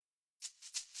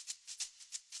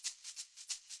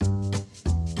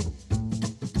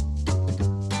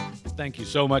Thank you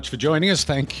so much for joining us.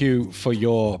 Thank you for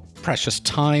your precious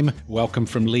time. Welcome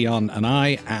from Leon and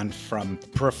I, and from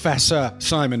Professor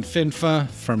Simon Finfer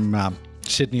from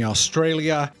Sydney,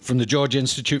 Australia, from the George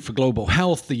Institute for Global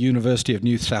Health, the University of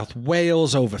New South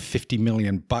Wales, over $50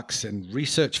 million in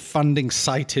research funding,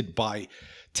 cited by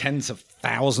tens of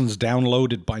thousands,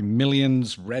 downloaded by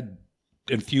millions, read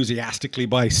enthusiastically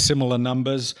by similar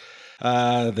numbers.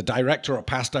 The director or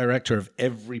past director of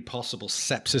every possible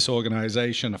sepsis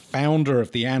organization, a founder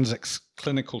of the ANZAC's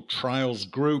Clinical Trials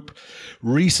Group,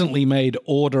 recently made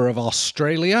Order of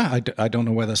Australia. I don't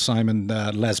know whether Simon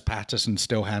Les Patterson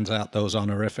still hands out those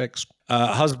honorifics.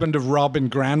 Husband of Robin,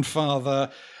 grandfather,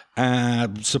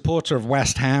 supporter of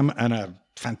West Ham, and a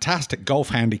fantastic golf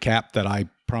handicap that I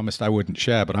promised I wouldn't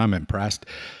share, but I'm impressed.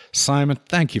 Simon,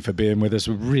 thank you for being with us.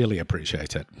 We really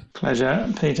appreciate it.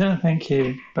 Pleasure, Peter. Thank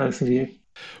you, both of you.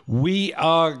 We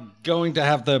are going to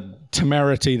have the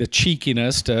temerity, the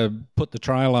cheekiness to put the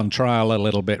trial on trial a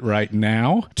little bit right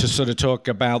now, to sort of talk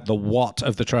about the what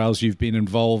of the trials you've been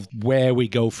involved, where we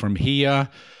go from here.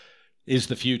 Is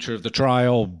the future of the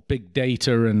trial big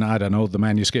data and, I don't know, the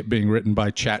manuscript being written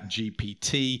by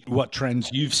ChatGPT? What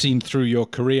trends you've seen through your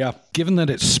career? Given that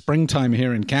it's springtime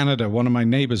here in Canada, one of my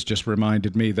neighbors just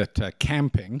reminded me that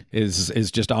camping is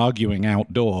just arguing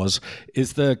outdoors.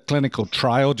 Is the clinical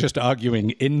trial just arguing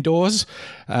indoors?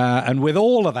 And with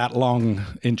all of that long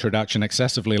introduction,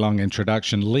 excessively long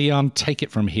introduction, Leon, take it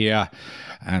from here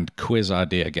and quiz our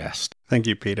dear guest. Thank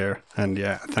you, Peter. And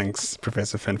yeah, thanks,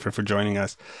 Professor Finfer, for joining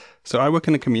us. So I work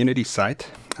in a community site,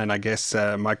 and I guess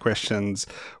my questions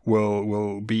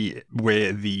will be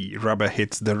where the rubber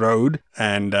hits the road.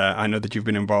 And I know that you've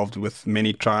been involved with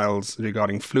many trials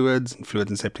regarding fluids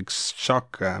and septic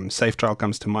shock. SAFE trial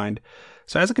comes to mind.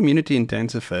 So as a community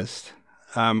intensivist,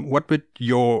 what would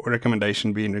your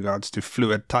recommendation be in regards to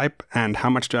fluid type, and how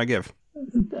much do I give?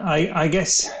 I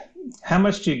guess how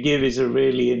much do you give is a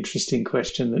really interesting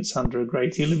question that's under a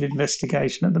great deal of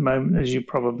investigation at the moment, as you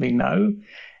probably know.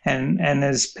 And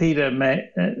as Peter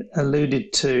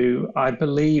alluded to, I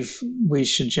believe we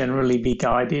should generally be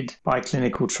guided by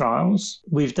clinical trials.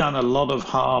 We've done a lot of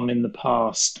harm in the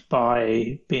past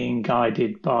by being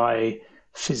guided by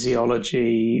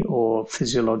physiology or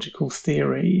physiological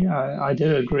theory. I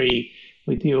do agree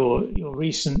with your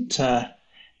recent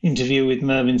interview with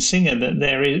Mervyn Singer that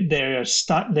there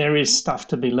is stuff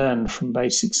to be learned from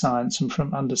basic science and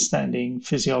from understanding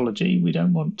physiology. We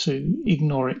don't want to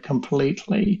ignore it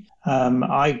completely.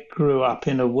 I grew up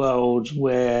in a world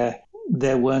where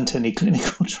there weren't any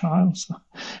clinical trials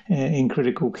in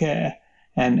critical care,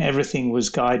 and everything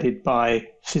was guided by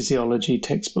physiology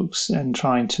textbooks and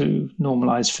trying to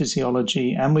normalize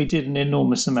physiology, and we did an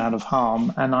enormous amount of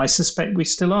harm, and I suspect we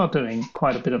still are doing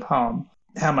quite a bit of harm.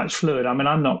 How much fluid? I mean,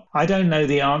 I don't know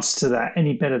the answer to that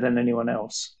any better than anyone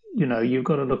else. You know, you've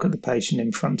got to look at the patient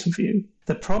in front of you.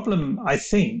 The problem, I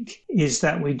think, is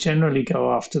that we generally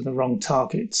go after the wrong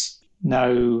targets.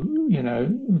 No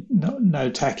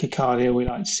tachycardia. We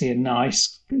like to see a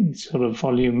nice sort of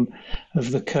volume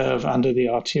of the curve under the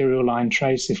arterial line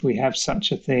trace, if we have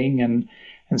such a thing, and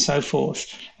so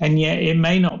forth. And yet it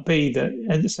may not be that,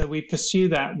 and so we pursue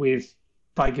that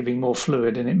by giving more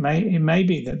fluid, and it may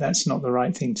be that that's not the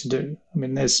right thing to do. I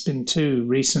mean, there's been two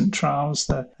recent trials,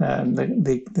 the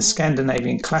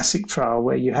Scandinavian classic trial,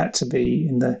 where you had to be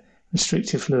in the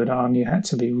restrictive fluid arm, you had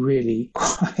to be really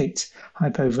quite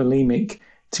hypovolemic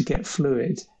to get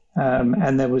fluid,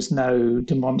 and there was no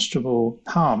demonstrable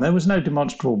harm. There was no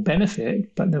demonstrable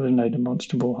benefit, but there was no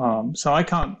demonstrable harm. So I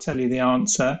can't tell you the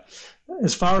answer.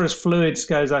 As far as fluids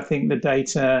goes, I think the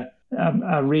data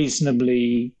are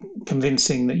reasonably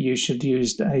convincing that you should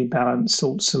use a balanced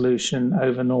salt solution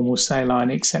over normal saline,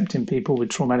 except in people with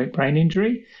traumatic brain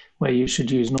injury, where you should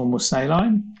use normal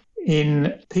saline.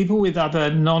 In people with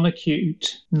other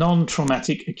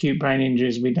non-traumatic acute brain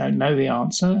injuries, we don't know the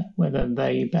answer, whether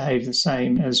they behave the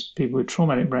same as people with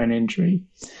traumatic brain injury.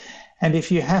 And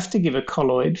if you have to give a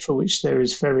colloid for which there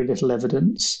is very little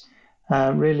evidence,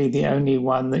 really the only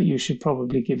one that you should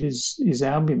probably give is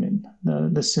albumin.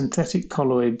 The synthetic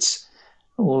colloids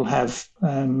all have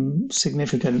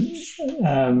significant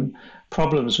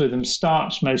problems with them,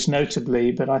 starch most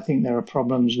notably, but I think there are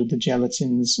problems with the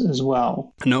gelatins as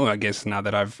well. No, I guess now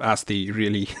that I've asked the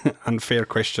really unfair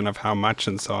question of how much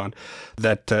and so on,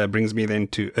 that brings me then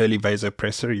to early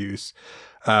vasopressor use.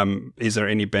 Is there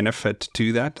any benefit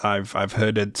to that? I've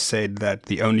heard it said that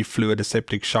the only fluid a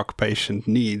septic shock patient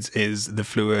needs is the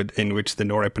fluid in which the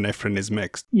norepinephrine is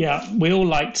mixed. Yeah, we all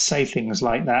like to say things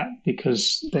like that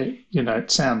because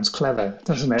it sounds clever,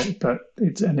 doesn't it? But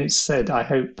it's said, I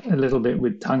hope, a little bit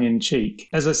with tongue in cheek.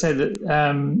 As I said,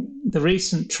 the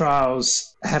recent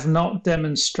trials have not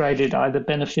demonstrated either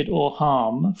benefit or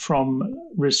harm from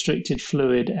restricted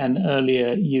fluid and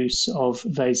earlier use of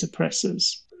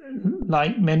vasopressors.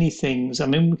 Like many things, I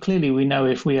mean, clearly we know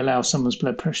if we allow someone's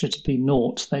blood pressure to be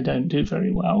naught, they don't do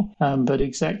very well. But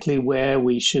exactly where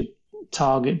we should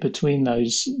target between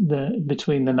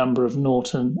the number of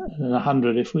naught and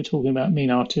 100, if we're talking about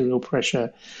mean arterial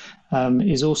pressure,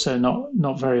 is also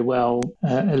not very well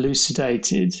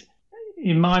elucidated.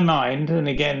 In my mind, and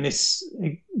again, this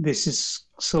is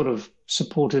sort of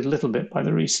supported a little bit by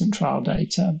the recent trial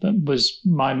data, but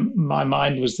my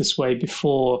mind was this way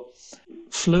before.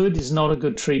 Fluid is not a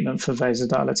good treatment for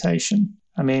vasodilatation.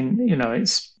 I mean,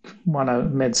 it's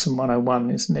medicine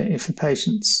 101, isn't it? If a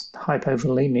patient's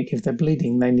hypovolemic, if they're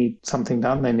bleeding, they need something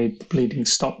done. They need bleeding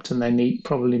stopped, and they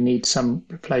probably need some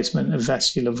replacement of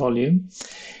vascular volume.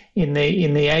 In the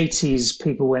 80s,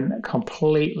 people went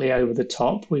completely over the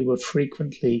top. We would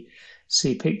frequently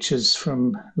see pictures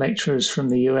from lecturers from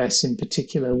the US in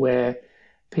particular where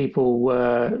people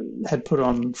had put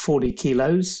on 40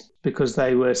 kilos because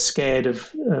they were scared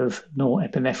of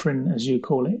norepinephrine, as you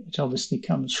call it, which obviously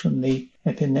comes from the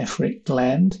epinephric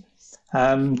gland.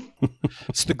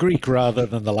 It's the Greek rather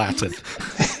than the Latin.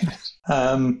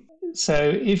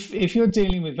 So if you're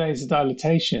dealing with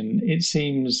vasodilatation, it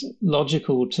seems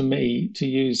logical to me to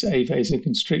use a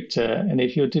vasoconstrictor. And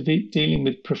if you're dealing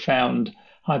with profound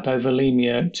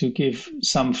hypovolemia, to give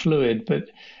some fluid.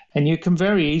 And you can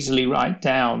very easily write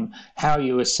down how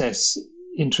you assess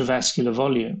intravascular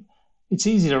volume. It's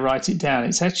easy to write it down.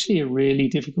 It's actually a really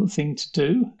difficult thing to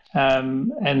do.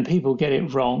 And people get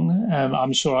it wrong.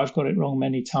 I'm sure I've got it wrong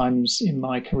many times in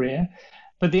my career.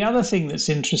 But the other thing that's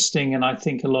interesting, and I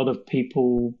think a lot of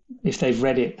people, if they've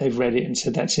read it and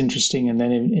said that's interesting, and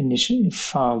then initially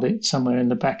filed it somewhere in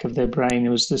the back of their brain, it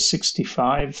was the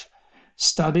 65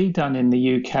 study done in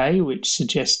the UK, which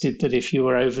suggested that if you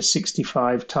were over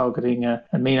 65, targeting a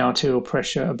mean arterial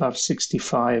pressure above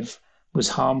 65 was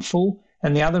harmful.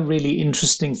 And the other really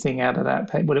interesting thing out of that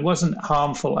paper, well, it wasn't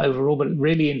harmful overall, but a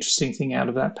really interesting thing out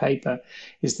of that paper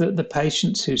is that the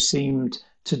patients who seemed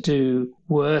to do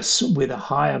worse with a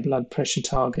higher blood pressure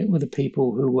target were the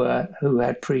people who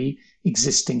had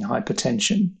pre-existing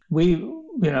hypertension.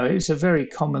 It's a very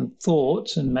common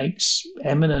thought and makes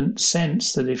eminent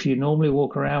sense that if you normally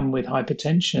walk around with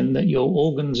hypertension, that your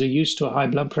organs are used to a high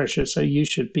blood pressure, so you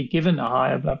should be given a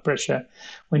higher blood pressure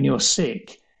when you're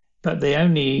sick. But the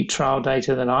only trial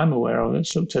data that I'm aware of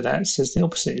that's looked at that says the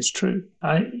opposite is true.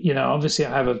 Obviously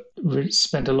I have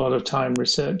spent a lot of time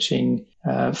researching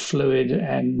fluid,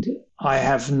 and I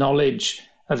have knowledge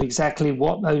of exactly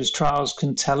what those trials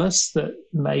can tell us that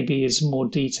maybe is more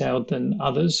detailed than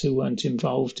others who weren't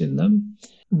involved in them.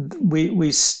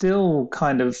 We still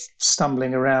kind of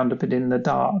stumbling around a bit in the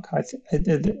dark.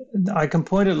 I can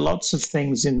point at lots of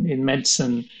things in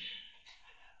medicine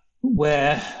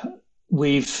where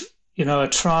a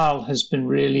trial has been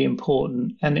really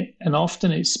important, and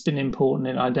often it's been important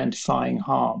in identifying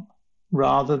harm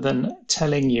rather than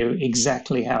telling you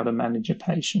exactly how to manage a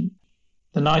patient.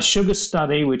 The Nice Sugar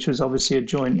study, which was obviously a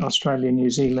joint Australia, New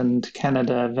Zealand,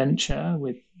 Canada venture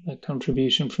with a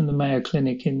contribution from the Mayo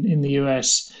Clinic in the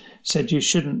US, said you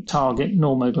shouldn't target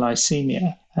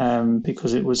normoglycemia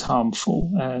because it was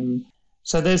harmful.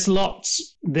 So there's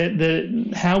lots.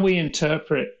 How we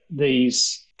interpret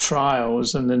these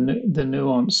trials and the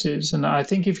nuances. And I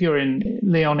think if you're in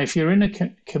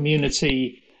a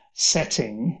community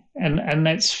setting, and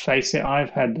let's face it,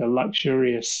 I've had the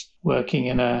luxurious working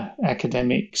in an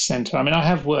academic centre. I mean, I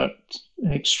have worked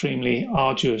an extremely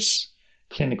arduous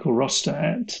clinical roster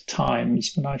at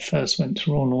times. When I first went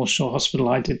to Royal North Shore Hospital,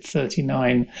 I did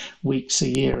 39 weeks a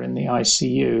year in the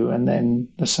ICU, and then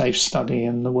the SAFE study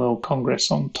and the World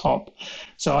Congress on top.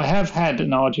 So I have had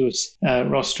an arduous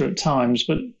roster at times,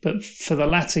 but for the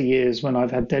latter years, when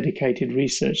I've had dedicated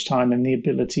research time and the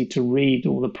ability to read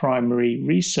all the primary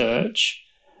research,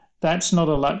 that's not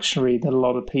a luxury that a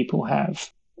lot of people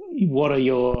have. What are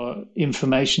your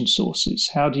information sources?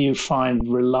 How do you find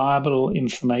reliable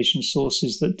information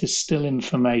sources that distill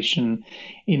information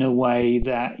in a way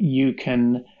that you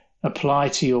can apply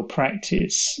to your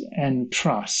practice and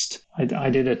trust? I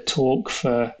did a talk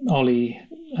for Ollie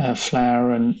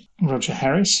Flower and Roger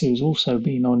Harris, who's also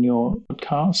been on your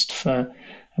podcast, for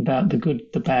about the good,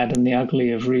 the bad, and the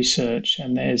ugly of research.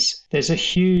 And there's a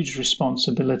huge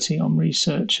responsibility on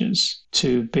researchers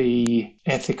to be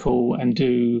ethical and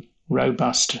do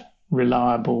robust,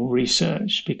 reliable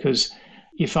research, because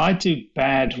if I do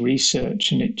bad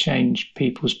research and it changed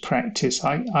people's practice,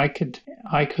 I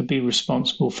could be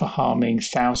responsible for harming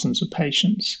thousands of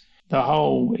patients. The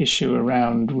whole issue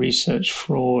around research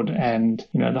fraud and,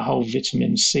 the whole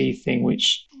vitamin C thing,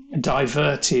 which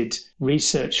diverted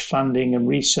research funding and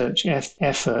research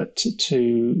effort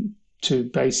to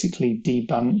basically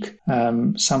debunk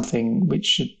something which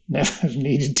should never have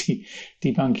needed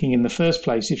debunking in the first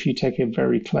place if you take a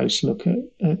very close look at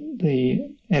the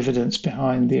evidence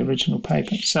behind the original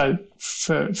paper. So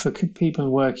for people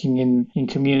working in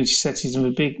community settings and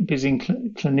with busy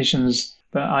clinicians,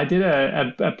 but I did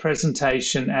a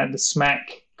presentation at the SMAC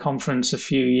conference a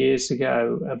few years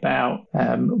ago about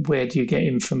where do you get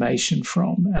information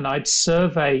from, and I'd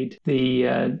surveyed the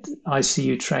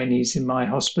ICU trainees in my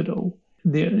hospital.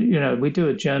 We do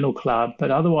a journal club, but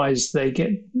otherwise they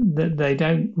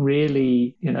don't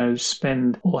really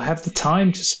spend or have the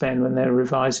time to spend when they're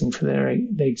revising for their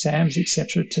exams,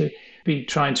 etc., to be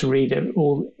trying to read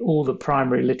all the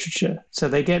primary literature. So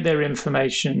they get their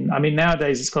information. I mean,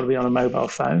 nowadays it's got to be on a mobile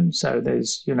phone. So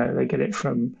there's they get it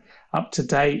from Up to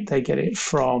Date, they get it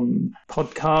from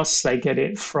podcasts, they get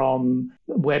it from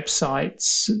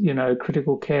websites,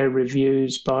 critical care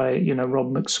reviews by,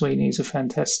 Rob McSweeney is a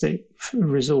fantastic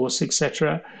resource,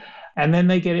 etc. And then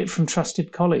they get it from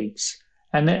trusted colleagues.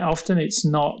 And then often it's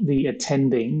not the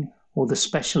attending or the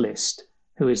specialist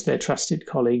who is their trusted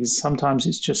colleagues. Sometimes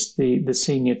it's just the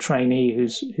senior trainee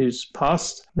who's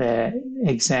passed their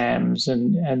exams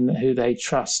and who they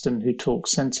trust and who talk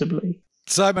sensibly.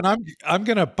 Simon, I'm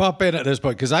going to pop in at this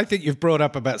point because I think you've brought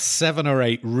up about 7 or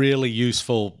 8 really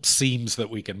useful seams that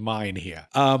we can mine here.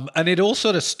 And it all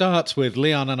sort of starts with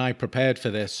Leon and I prepared for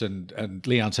this, and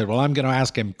Leon said, well, I'm going to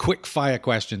ask him quick fire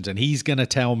questions, and he's going to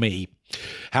tell me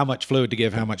how much fluid to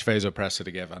give, how much vasopressor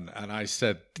to give. And I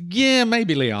said, yeah,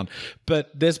 maybe, Leon.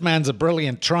 But this man's a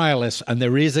brilliant trialist, and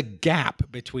there is a gap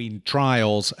between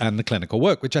trials and the clinical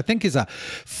work, which I think is a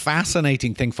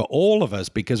fascinating thing for all of us,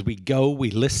 because we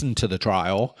listen to the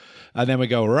trial, and then we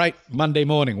go, right, Monday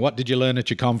morning, what did you learn at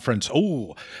your conference?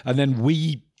 Oh, and then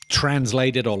we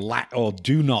translate it or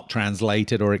do not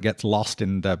translate it, or it gets lost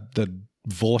in the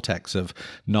vortex of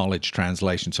knowledge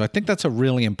translation. So I think that's a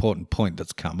really important point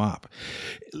that's come up.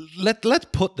 Let's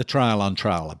put the trial on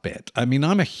trial a bit. I mean,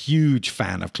 I'm a huge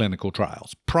fan of clinical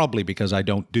trials, probably because I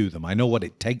don't do them. I know what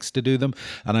it takes to do them,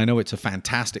 and I know it's a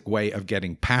fantastic way of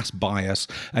getting past bias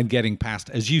and getting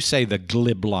past, as you say, the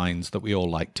glib lines that we all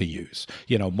like to use.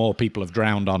 More people have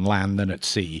drowned on land than at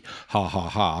sea. Ha, ha,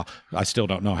 ha. I still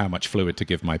don't know how much fluid to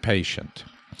give my patient.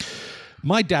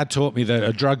 My dad taught me that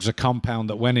a drug's a compound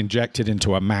that, when injected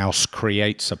into a mouse,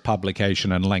 creates a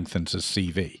publication and lengthens a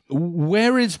CV.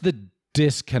 Where is the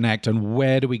disconnect, and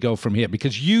where do we go from here?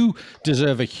 Because you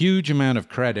deserve a huge amount of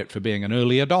credit for being an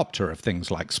early adopter of things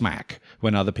like SMAC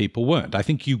when other people weren't. I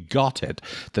think you got it,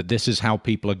 that this is how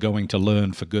people are going to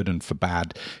learn for good and for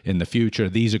bad in the future.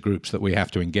 These are groups that we have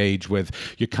to engage with.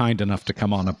 You're kind enough to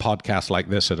come on a podcast like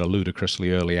this at a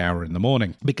ludicrously early hour in the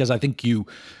morning, because I think you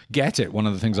get it. One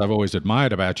of the things I've always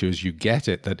admired about you is you get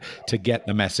it, that to get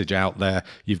the message out there,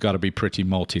 you've got to be pretty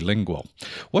multilingual.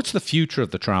 What's the future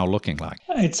of the trial looking like?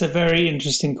 It's a very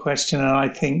interesting question, and I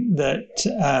think that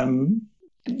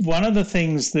one of the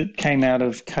things that came out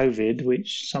of COVID,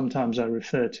 which sometimes I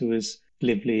refer to as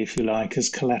glibly, if you like, as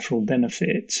collateral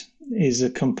benefit, is a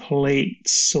complete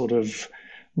sort of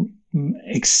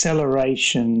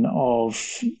acceleration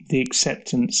of the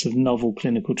acceptance of novel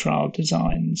clinical trial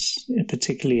designs,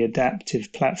 particularly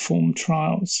adaptive platform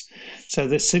trials. So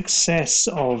the success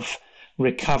of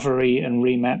Recovery and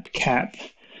Remap CAP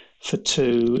for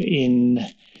 2 in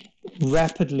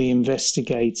rapidly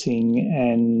investigating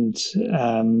and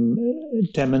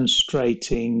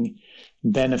demonstrating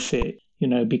benefit,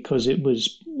 because it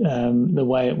was the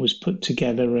way it was put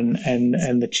together,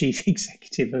 and the chief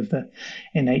executive of the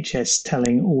NHS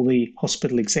telling all the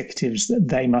hospital executives that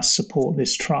they must support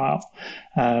this trial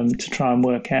to try and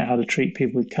work out how to treat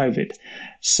people with COVID.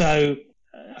 So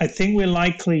I think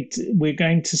we're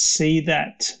going to see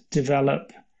that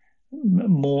develop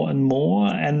more and more,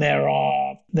 and there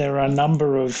are a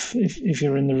number of, if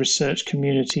you're in the research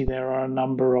community, there are a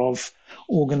number of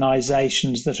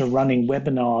organizations that are running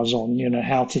webinars on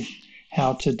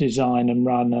how to design and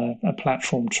run a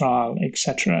platform trial,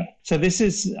 etc. So this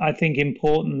is, I think,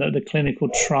 important, that the clinical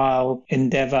trial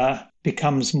endeavor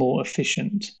becomes more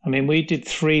efficient. I mean, we did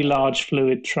 3 large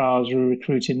fluid trials. We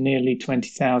recruited nearly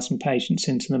 20,000 patients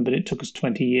into them, but it took us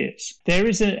 20 years. There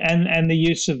is and the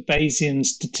use of Bayesian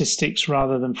statistics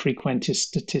rather than frequentist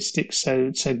statistics.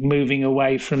 So moving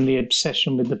away from the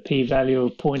obsession with the p-value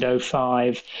of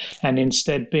 0.05 and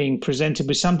instead being presented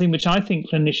with something which I think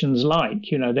clinicians like.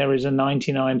 There is a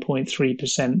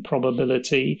 99.3%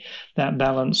 probability that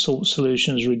balanced salt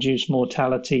solutions reduce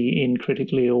mortality in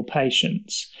critically ill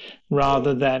patients,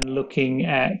 rather than looking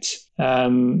at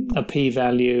a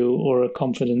p-value or a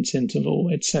confidence interval,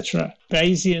 etc.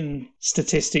 Bayesian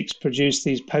statistics produce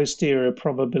these posterior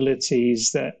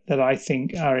probabilities that I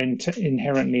think are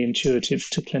inherently intuitive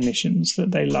to clinicians,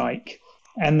 that they like.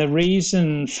 And the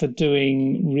reason for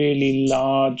doing really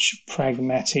large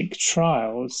pragmatic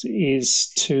trials is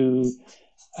to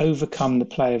overcome the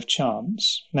play of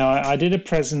chance. Now, I did a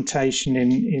presentation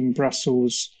in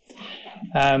Brussels,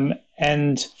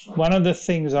 and one of the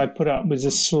things I put up was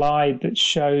a slide that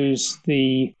shows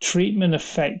the treatment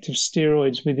effect of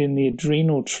steroids within the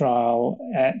adrenal trial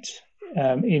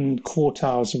in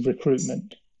quartiles of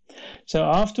recruitment. So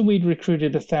after we'd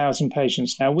recruited 1,000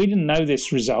 patients, now we didn't know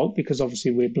this result because obviously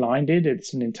we're blinded.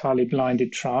 It's an entirely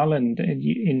blinded trial, and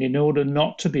in order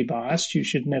not to be biased, you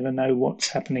should never know what's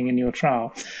happening in your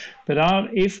trial. But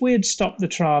if we had stopped the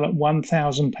trial at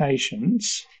 1,000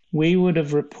 patients, we would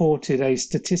have reported a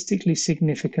statistically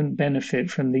significant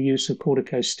benefit from the use of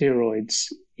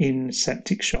corticosteroids in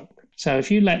septic shock. So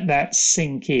if you let that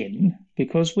sink in,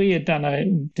 because we had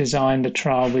designed a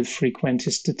trial with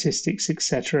frequentist statistics,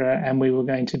 etc., and we were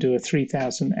going to do a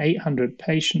 3,800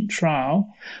 patient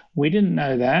trial, we didn't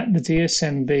know that. The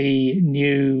DSMB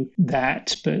knew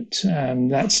that, but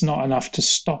that's not enough to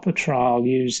stop a trial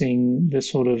using the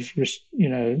sort of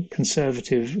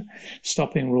conservative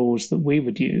stopping rules that we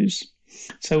would use.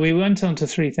 So we went on to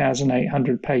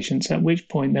 3,800 patients, at which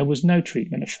point there was no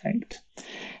treatment effect.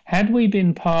 Had we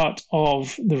been part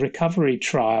of the recovery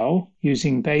trial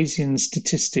using Bayesian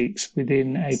statistics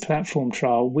within a platform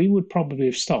trial, we would probably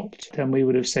have stopped, and we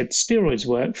would have said steroids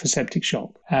work for septic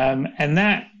shock. And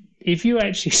that, if you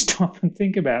actually stop and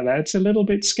think about that, it's a little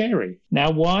bit scary.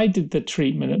 Now, why did the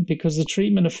treatment? Because the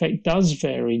treatment effect does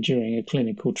vary during a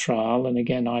clinical trial. And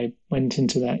again, I went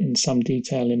into that in some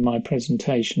detail in my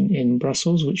presentation in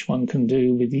Brussels, which one can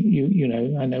do with,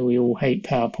 I know we all hate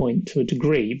PowerPoint to a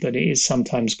degree, but it is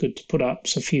sometimes good to put up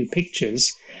a few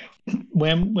pictures.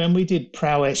 When we did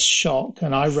Prowess Shock,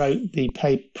 and I wrote the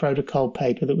protocol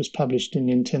paper that was published in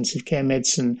Intensive Care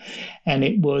Medicine, and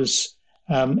it was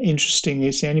interesting.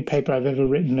 It's the only paper I've ever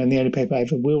written and the only paper I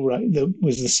ever will write that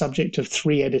was the subject of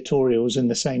 3 editorials in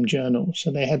the same journal.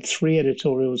 So they had 3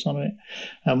 editorials on it.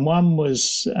 And one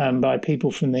was by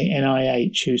people from the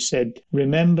NIH who said,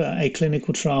 remember, a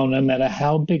clinical trial, no matter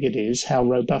how big it is, how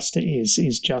robust it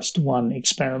is just one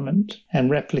experiment. And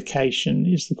replication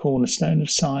is the cornerstone of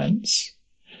science.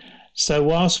 So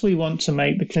whilst we want to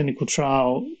make the clinical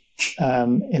trial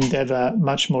endeavor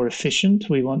much more efficient,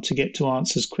 we want to get to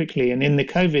answers quickly. And in the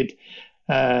COVID,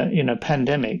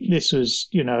 pandemic, this was,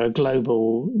 a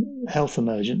global health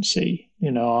emergency.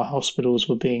 Our hospitals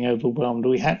were being overwhelmed.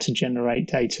 We had to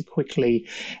generate data quickly.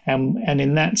 And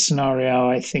in that scenario,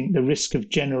 I think the risk of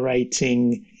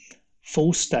generating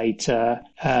false data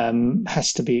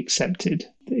has to be accepted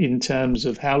in terms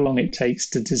of how long it takes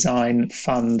to design,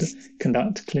 fund,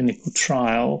 conduct a clinical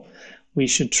trial. We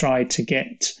should try to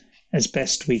get as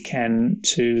best we can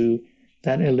to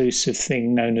that elusive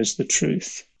thing known as the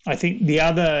truth. I think the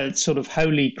other sort of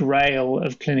holy grail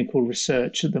of clinical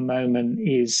research at the moment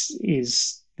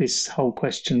is this whole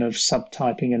question of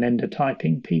subtyping and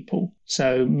endotyping people.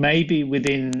 So maybe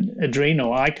within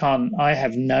adrenal, I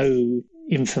have no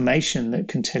information that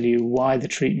can tell you why the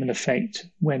treatment effect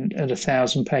went at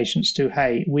 1,000 patients to,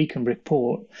 hey, we can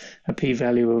report a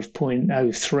p-value of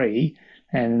 0.03.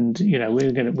 And,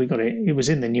 it was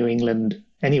in the New England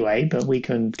anyway, but we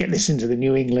can get this into the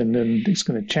New England and it's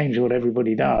going to change what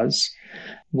everybody does.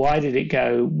 Why did it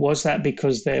go? Was that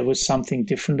because there was something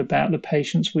different about the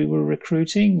patients we were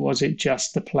recruiting? Was it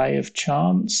just the play of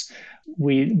chance?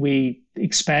 We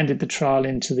expanded the trial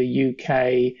into the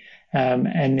UK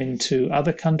and into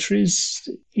other countries.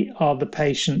 Are the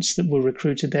patients that were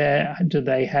recruited there, do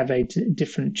they have a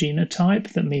different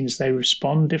genotype? That means they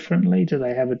respond differently. Do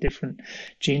they have a different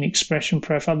gene expression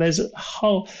profile?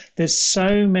 There's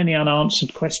so many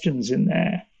unanswered questions in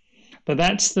there. But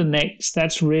that's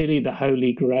really the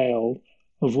holy grail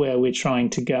of where we're trying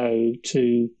to go,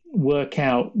 to work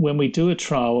out when we do a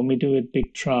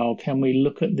big trial, can we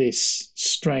look at this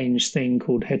strange thing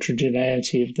called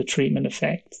heterogeneity of the treatment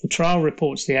effect? The trial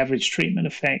reports the average treatment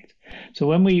effect, So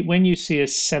when you see a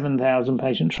 7,000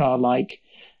 patient trial like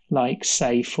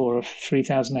say for a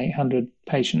 3,800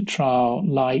 patient trial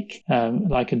like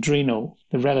adrenal,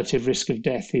 the relative risk of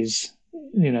death is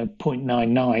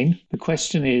 0.99. The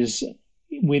question is,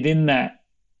 within that,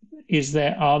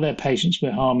 are there patients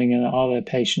we're harming and are there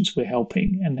patients we're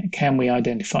helping, and can we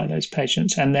identify those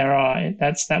patients? And there are.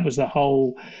 That was the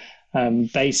whole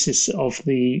basis of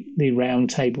the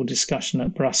roundtable discussion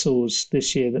at Brussels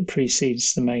this year that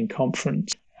precedes the main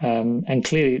conference. And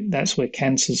clearly that's where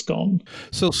cancer's gone.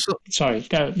 So sorry,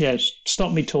 go. Yeah,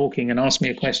 stop me talking and ask me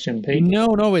a question, Pete.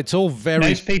 No, it's all very...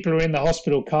 Most people are in the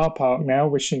hospital car park now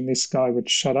wishing this guy would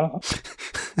shut up.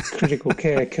 Critical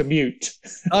care commute.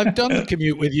 I've done the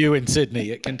commute with you in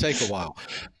Sydney. It can take a while.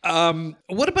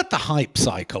 What about the hype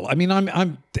cycle? I mean,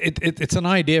 it's an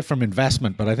idea from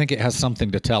investment, but I think it has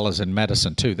something to tell us in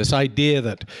medicine too. This idea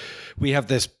that we have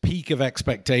this peak of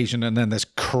expectation and then this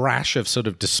crash of sort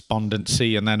of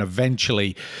despondency, and then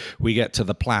eventually we get to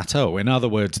the plateau. In other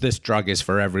words, this drug is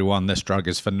for everyone, this drug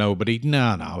is for nobody.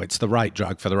 No, it's the right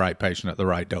drug for the right patient at the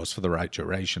right dose for the right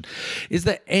duration. Is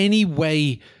there any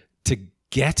way to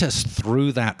get us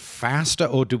through that faster,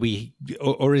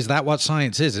 or is that what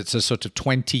science is? It's a sort of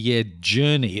 20-year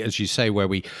journey, as you say, where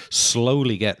we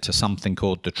slowly get to something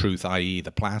called the truth, i.e.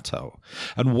 the plateau.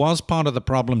 And was part of the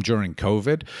problem during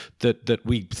COVID that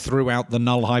we threw out the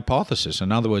null hypothesis?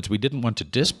 In other words, we didn't want to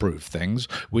disprove things,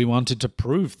 we wanted to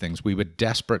prove things. We were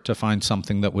desperate to find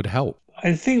something that would help.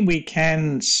 I think we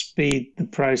can speed the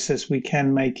process. We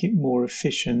can make it more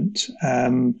efficient.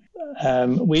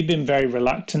 We've been very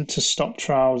reluctant to stop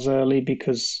trials early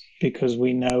because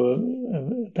we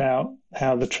know about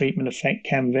how the treatment effect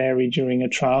can vary during a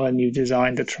trial, and you've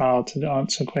designed a trial to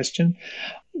answer a question.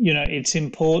 It's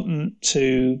important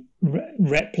to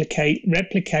replicate.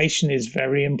 Replication is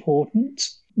very important.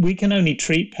 We can only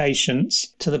treat patients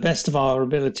to the best of our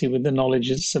ability with the knowledge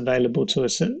that's available to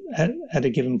us at a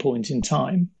given point in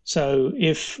time. So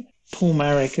if Paul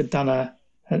Marek had done a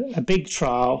big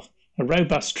trial, a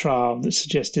robust trial that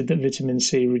suggested that vitamin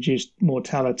C reduced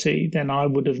mortality, then I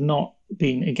would have not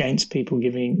been against people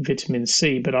giving vitamin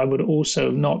C, but I would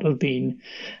also not have been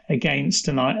against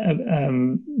doing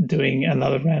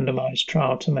another randomized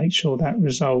trial to make sure that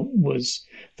result was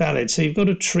valid. So you've got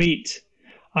to treat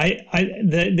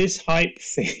this hype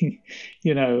thing,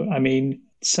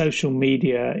 social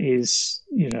media is,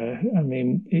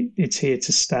 it's here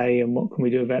to stay. And what can we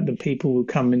do about the people who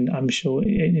come in, I'm sure,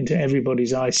 into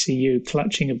everybody's ICU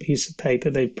clutching a piece of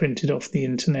paper they've printed off the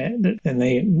internet, and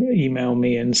they email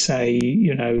me and say,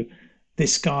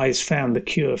 this guy's found the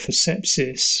cure for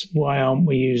sepsis. Why aren't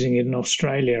we using it in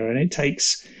Australia? And it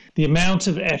takes... The amount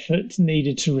of effort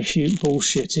needed to refute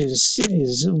bullshit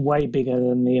is way bigger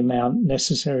than the amount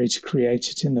necessary to create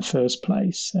it in the first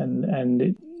place.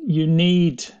 You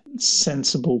need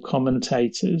sensible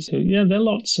commentators. There are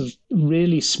lots of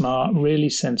really smart, really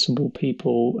sensible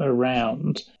people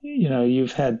around.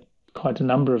 You've had quite a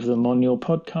number of them on your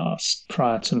podcast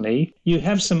prior to me. You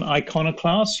have some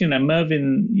iconoclasts.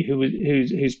 Mervyn,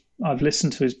 who's I've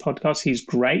listened to his podcast. He's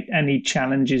great and he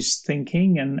challenges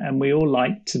thinking, and we all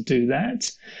like to do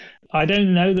that. I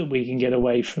don't know that we can get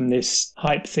away from this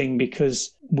hype thing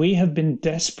because we have been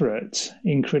desperate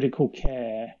in critical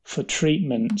care for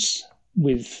treatments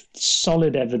with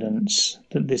solid evidence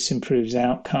that this improves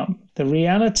outcome. The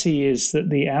reality is that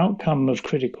the outcome of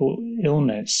critical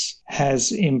illness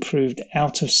has improved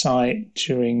out of sight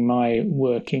during my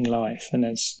working life. And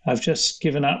as I've just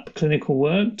given up clinical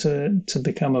work to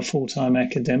become a full-time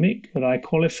academic, but I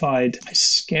qualified a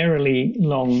scarily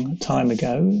long time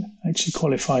ago. I actually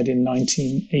qualified in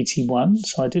 1981.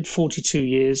 So I did 42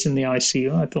 years in the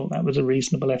ICU. I thought that was a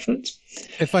reasonable effort.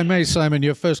 If I may, Simon,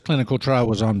 your first clinical trial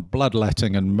was on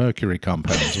bloodletting and mercury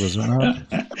compounds, was it not?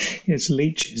 It's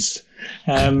leeches.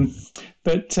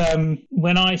 But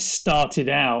when I started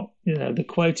out, the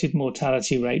quoted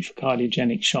mortality rate for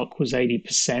cardiogenic shock was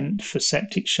 80%. For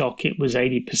septic shock, it was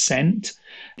 80%.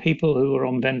 People who were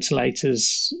on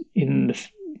ventilators in the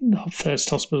first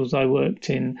hospitals I worked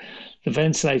in, the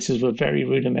ventilators were very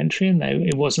rudimentary, and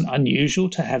it wasn't unusual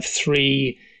to have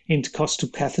 3 intercostal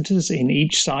catheters in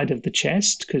each side of the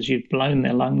chest because you've blown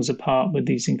their lungs apart with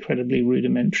these incredibly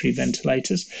rudimentary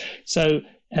ventilators.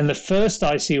 And the first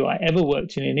ICU I ever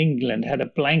worked in England had a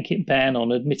blanket ban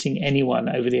on admitting anyone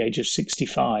over the age of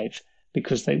 65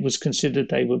 because it was considered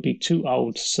they would be too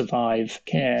old to survive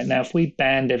care. Now, if we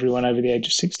banned everyone over the age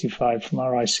of 65 from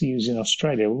our ICUs in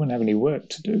Australia, we wouldn't have any work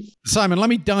to do. Simon, let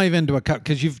me dive into a cut,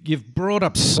 because you've brought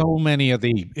up so many of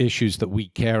the issues that we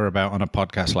care about on a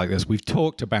podcast like this. We've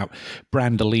talked about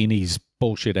Brandolini's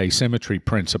bullshit asymmetry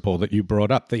principle that you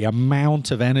brought up, the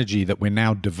amount of energy that we're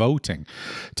now devoting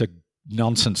to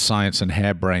nonsense science and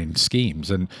harebrained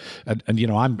schemes. And you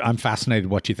know, I'm fascinated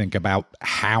what you think about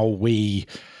how we,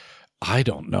 I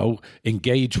don't know,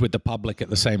 engage with the public at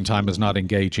the same time as not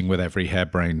engaging with every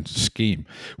harebrained scheme.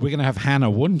 We're going to have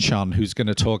Hannah Wunchon, who's going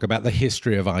to talk about the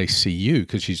history of ICU,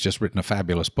 because she's just written a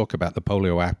fabulous book about the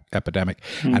polio epidemic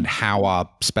and how our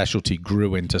specialty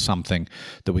grew into something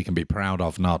that we can be proud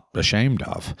of, not ashamed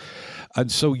of.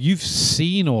 And so you've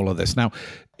seen all of this. Now,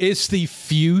 is the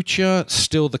future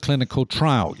still the clinical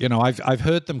trial? You know, I've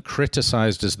heard them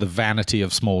criticized as the vanity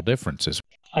of small differences.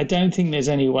 I don't think there's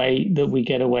any way that we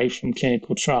get away from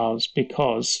clinical trials,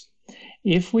 because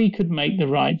if we could make the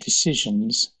right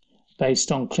decisions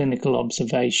based on clinical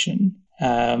observation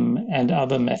and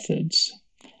other methods,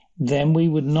 then we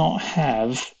would not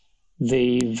have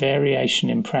the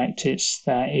variation in practice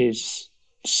that is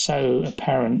so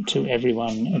apparent to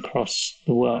everyone across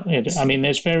the world. I mean,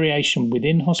 there's variation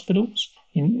within hospitals,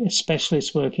 in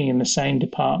specialists working in the same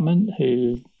department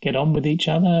who get on with each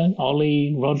other.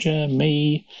 Ollie, Roger,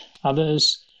 me,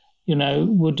 others, you know,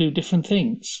 will do different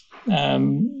things.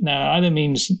 Now, either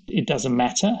means it doesn't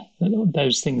matter, that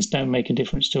those things don't make a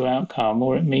difference to outcome,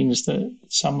 or it means that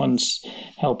someone's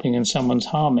helping and someone's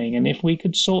harming. And if we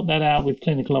could sort that out with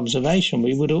clinical observation,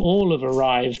 we would all have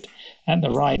arrived at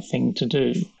the right thing to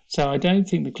do. So I don't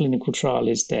think the clinical trial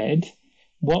is dead.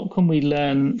 What can we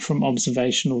learn from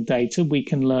observational data? We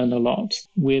can learn a lot.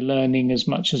 We're learning as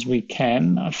much as we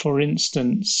can. For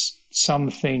instance,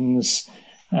 some things,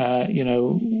 you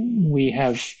know, we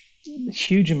have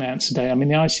huge amounts of data. I mean,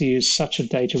 the ICU is such a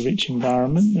data-rich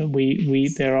environment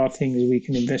that there are things we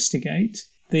can investigate.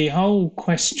 The whole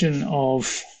question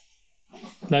of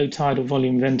low tidal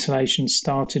volume ventilation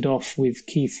started off with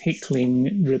Keith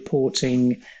Hickling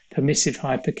reporting permissive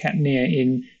hypercapnia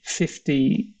in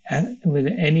 50, with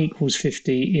N equals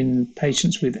 50 in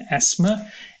patients with asthma.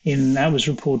 That was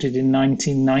reported in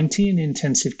 1990 in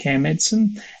intensive care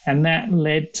medicine. And that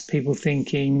led to people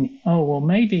thinking, oh, well,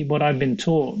 maybe what I've been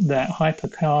taught, that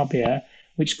hypercarbia,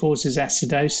 which causes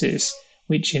acidosis,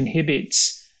 which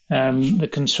inhibits the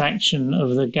contraction of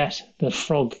the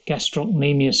frog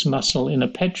gastrocnemius muscle in a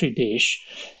Petri dish,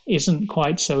 isn't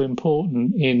quite so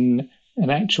important in an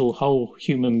actual whole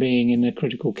human being in a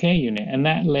critical care unit. And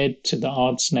that led to the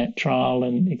ARDSNet trial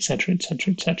and et cetera, et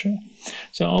cetera, et cetera.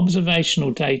 So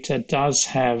observational data does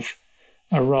have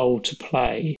a role to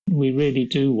play. We really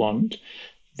do want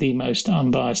the most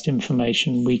unbiased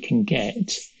information we can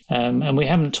get. And we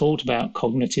haven't talked about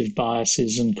cognitive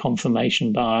biases and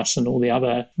confirmation bias and all the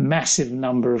other massive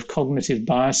number of cognitive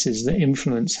biases that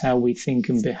influence how we think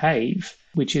and behave,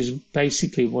 which is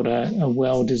basically what a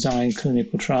well-designed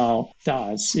clinical trial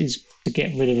does, is to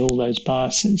get rid of all those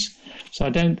biases. So I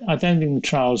don't think the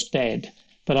trial's dead,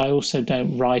 but I also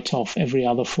don't write off every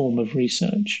other form of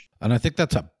research. And I think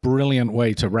that's a brilliant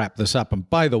way to wrap this up. And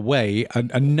by the way,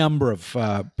 a number of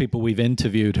people we've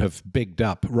interviewed have bigged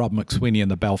up Rob McSweeney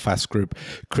and the Belfast Group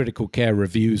Critical Care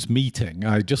Reviews meeting.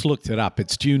 I just looked it up.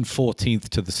 It's June 14th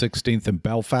to the 16th in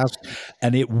Belfast.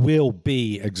 And it will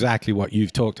be exactly what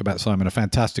you've talked about, Simon, a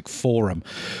fantastic forum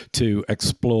to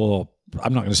explore.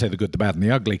 I'm not going to say the good, the bad, and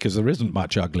the ugly, because there isn't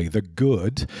much ugly. The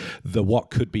good, the what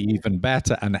could be even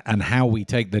better, and how we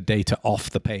take the data off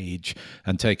the page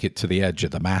and take it to the edge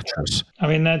of the mattress. I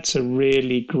mean, that's a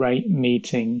really great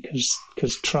meeting,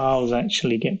 because trials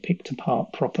actually get picked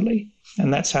apart properly,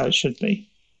 and that's how it should be.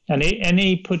 And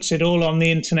he puts it all on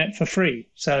the internet for free.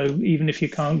 So even if you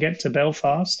can't get to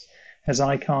Belfast, as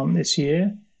I can't this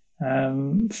year,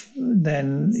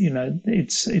 then you know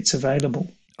it's available.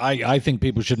 I think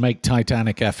people should make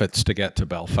titanic efforts to get to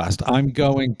Belfast. I'm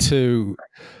going to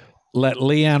let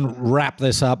Leanne wrap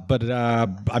this up, but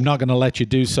I'm not going to let you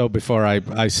do so before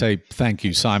I say thank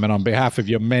you, Simon, on behalf of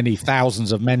your many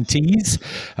thousands of mentees,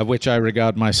 of which I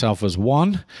regard myself as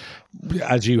one.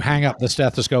 As you hang up the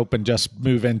stethoscope and just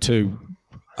move into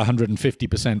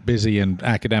 150% busy in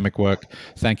academic work,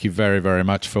 thank you very, very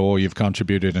much for all you've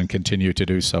contributed and continue to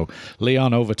do so.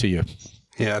 Leon, over to you.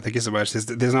 Yeah, thank you so much.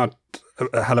 There's not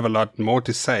a hell of a lot more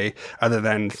to say other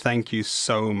than thank you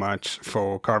so much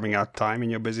for carving out time in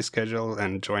your busy schedule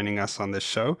and joining us on this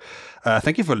show.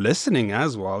 Thank you for listening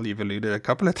as well. You've alluded a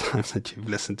couple of times that you've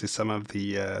listened to some of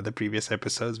the previous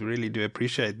episodes. We really do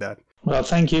appreciate that. Well,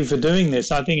 thank you for doing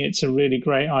this. I think it's a really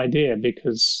great idea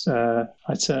because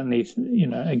I certainly,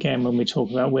 again, when we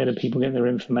talk about where do people get their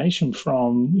information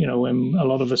from, when a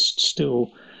lot of us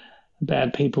still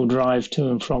bad people drive to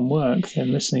and from work,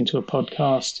 then listening to a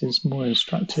podcast is more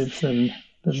instructive than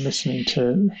listening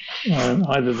to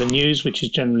either the news, which is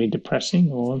generally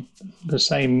depressing, or the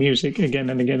same music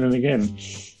again and again and again.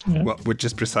 Yeah. Well, which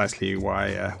is precisely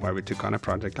why we took on a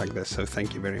project like this. So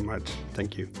thank you very much.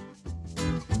 Thank you.